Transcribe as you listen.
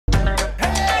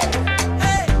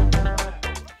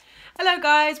Hello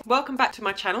guys, welcome back to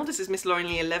my channel. This is Miss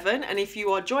Laurenly11, and if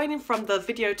you are joining from the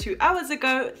video 2 hours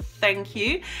ago, thank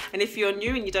you. And if you're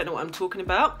new and you don't know what I'm talking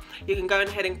about, you can go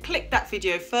ahead and click that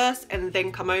video first and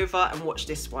then come over and watch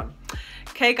this one.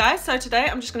 Okay guys, so today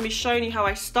I'm just going to be showing you how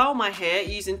I style my hair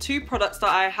using two products that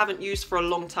I haven't used for a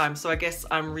long time, so I guess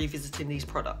I'm revisiting these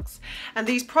products. And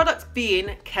these products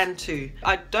being Cantu.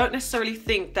 I don't necessarily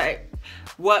think that it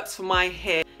works for my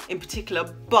hair in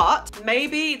particular, but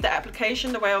maybe the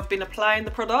application, the way I've been applying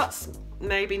the products,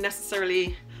 maybe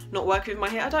necessarily not working with my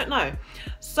hair, I don't know.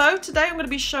 So today I'm going to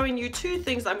be showing you two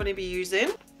things that I'm going to be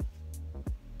using.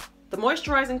 The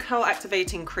Moisturizing Curl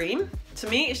Activating Cream. To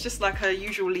me, it's just like a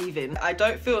usual leave-in. I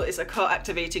don't feel it's a curl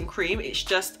activating cream, it's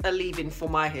just a leave-in for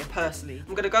my hair personally.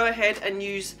 I'm going to go ahead and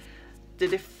use the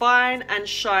Define and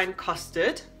Shine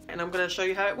Custard, and I'm going to show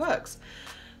you how it works.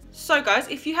 So guys,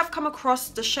 if you have come across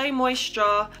the Shea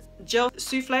Moisture Gel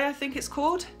Souffle, I think it's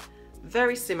called,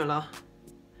 very similar.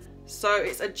 So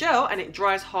it's a gel and it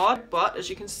dries hard, but as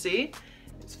you can see,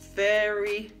 it's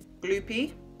very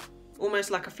gloopy,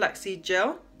 almost like a flaxseed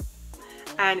gel,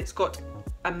 and it's got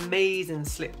amazing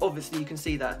slip, obviously you can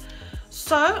see that.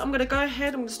 So I'm going to go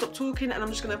ahead, I'm going to stop talking, and I'm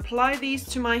just going to apply these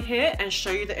to my hair and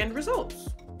show you the end results.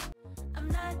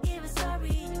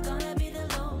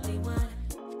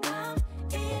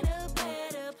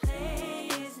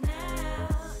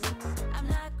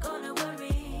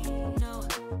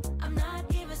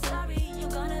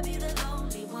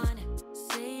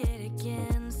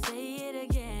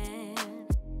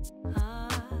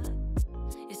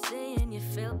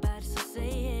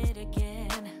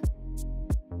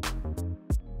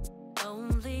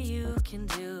 Can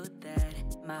do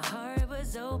that. My heart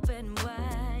was open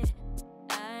wide.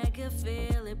 I could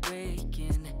feel it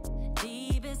breaking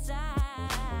deep inside.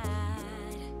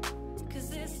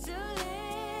 'Cause it's too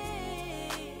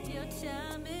late. Your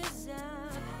time is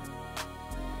up.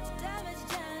 Damage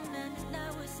done and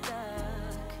now we're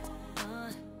stuck.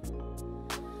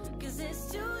 'Cause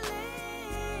it's too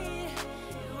late.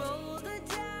 You roll the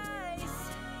dice,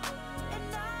 and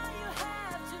now you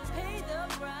have to pay the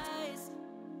price.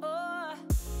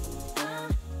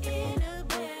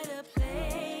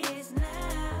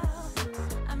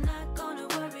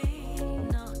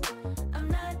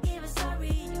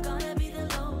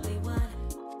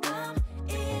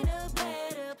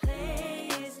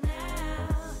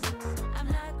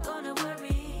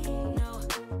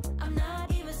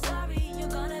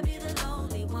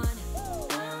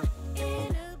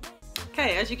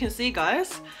 Okay, as you can see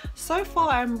guys, so far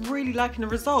I'm really liking the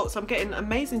results. I'm getting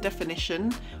amazing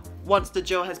definition once the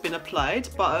gel has been applied,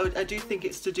 but I do think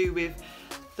it's to do with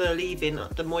the leave-in,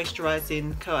 the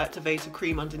Moisturizing Curl Activator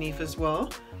cream underneath as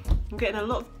well. I'm getting a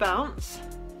lot of bounce,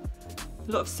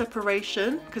 a lot of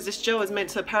separation, because this gel is meant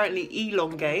to apparently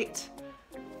elongate.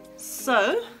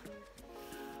 So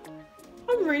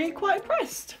I'm really quite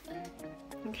impressed.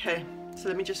 Okay, so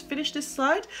let me just finish this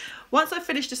side. Once I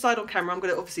finish this side on camera, I'm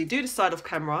going to obviously do the side off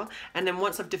camera, and then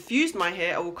once I've diffused my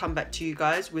hair, I will come back to you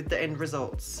guys with the end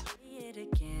results.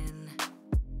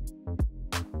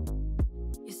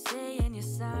 You're saying you're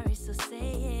sorry, so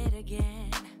say it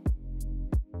again.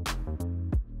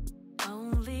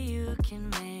 Only you can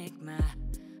make my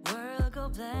world go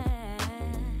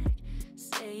black.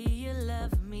 Say you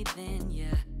love me, then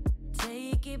you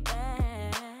take it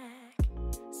back.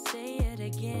 Say it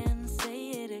again, say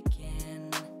it again.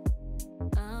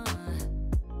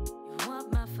 You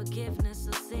want my forgiveness,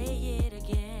 so say it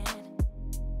again.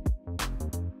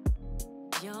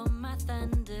 You're my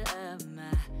thunder of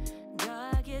my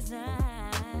darkest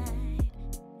night.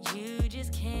 You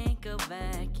just can't go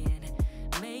back and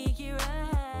make it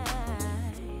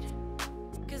right.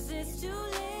 'Cause it's too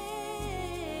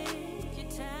late, your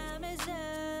time is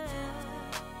up.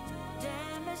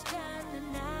 Damage done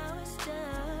and now it's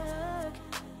stuck.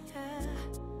 Yeah.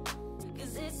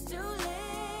 'Cause it's too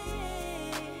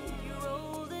late, you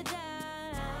roll the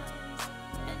dice,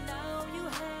 and now you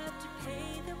have to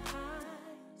pay the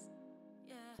price.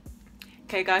 Yeah.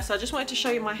 Okay guys, so I just wanted to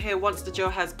show you my hair once the gel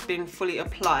has been fully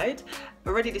applied.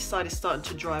 Already this side is starting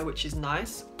to dry, which is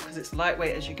nice because it's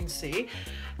lightweight, as you can see.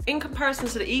 In comparison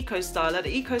to the Eco Styler, the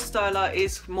Eco Styler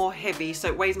is more heavy, so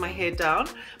it weighs my hair down,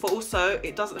 but also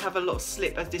it doesn't have a lot of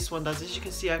slip as this one does. As you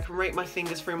can see, I can rake my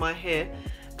fingers through my hair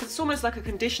because it's almost like a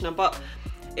conditioner, but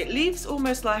it leaves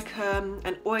almost like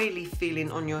an oily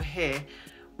feeling on your hair,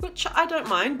 which I don't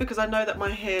mind because I know that my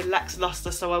hair lacks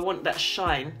luster, so I want that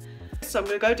shine. So I'm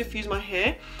going to go diffuse my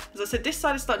hair. As I said, this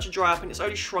side is starting to dry up and it's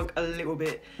only shrunk a little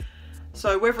bit.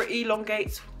 So whether it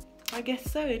elongates, I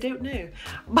guess so, I don't know.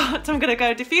 But I'm gonna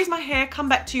go diffuse my hair, come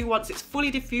back to you once it's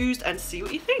fully diffused and see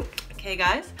what you think. Okay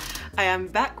guys, I am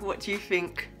back. What do you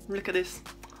think? Look at this.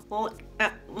 Look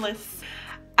at this.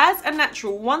 As a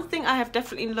natural, one thing I have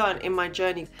definitely learned in my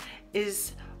journey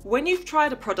is when you've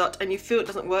tried a product and you feel it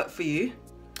doesn't work for you,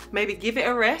 maybe give it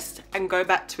a rest and go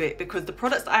back to it, because the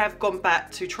products I have gone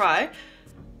back to try,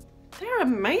 they're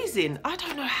amazing. I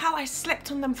don't know how I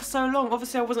slept on them for so long.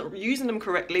 Obviously I wasn't using them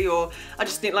correctly, or I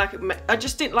just didn't like it. I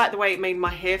just didn't like the way it made my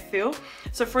hair feel.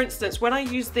 So for instance, when I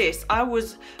used this, I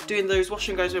was doing those wash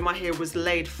and goes where my hair was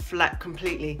laid flat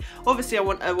completely. Obviously I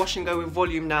want a wash and go with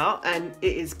volume now, and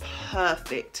it is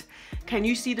perfect. Can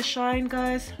you see the shine,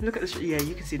 guys? Look at this. Yeah,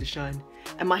 you can see the shine.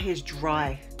 And my hair's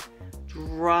dry.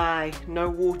 Dry. No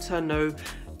water, no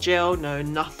gel, no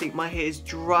nothing. My hair is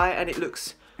dry and it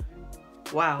looks,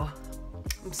 wow.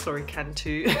 I'm sorry,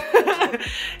 Cantu.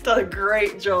 Done a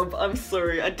great job. I'm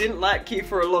sorry. I didn't like you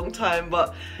for a long time,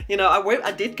 but you know,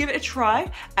 I did give it a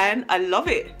try and I love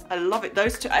it. I love it.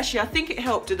 Those two, actually, I think it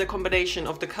helped with the combination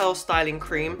of the curl styling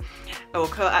cream or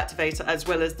curl activator as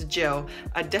well as the gel.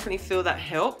 I definitely feel that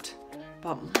helped,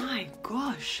 but my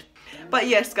gosh. But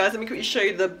yes, guys, let me quickly show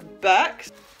you the back.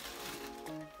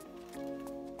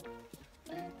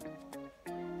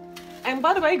 And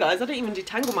by the way, guys, I didn't even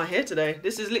detangle my hair today.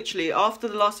 This is literally after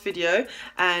the last video,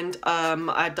 and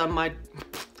I'd done my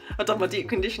deep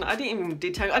conditioner. I didn't even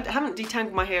detangle. I haven't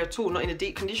detangled my hair at all. Not in a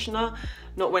deep conditioner.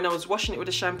 Not when I was washing it with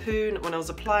a shampoo. Not when I was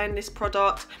applying this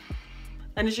product.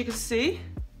 And as you can see,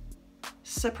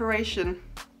 separation.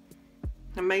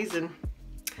 Amazing.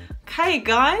 Okay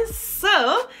guys,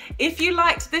 so if you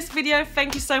liked this video,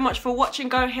 thank you so much for watching.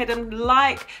 Go ahead and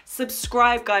like,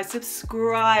 subscribe guys,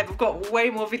 subscribe. I've got way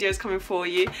more videos coming for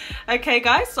you. Okay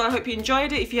guys, so I hope you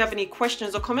enjoyed it. If you have any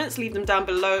questions or comments, leave them down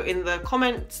below in the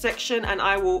comment section and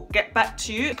I will get back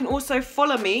to you. You can also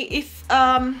follow me if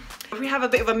we have a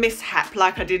bit of a mishap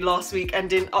like I did last week and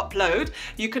didn't upload.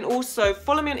 You can also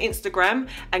follow me on Instagram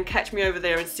and catch me over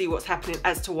there and see what's happening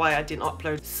as to why I didn't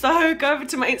upload. So go over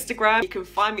to my Instagram, you can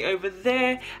find me over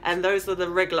there, and those are the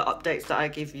regular updates that I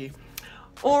give you.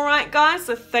 Alright guys,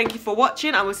 so thank you for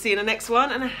watching. I will see you in the next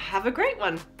one and have a great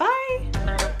one. Bye!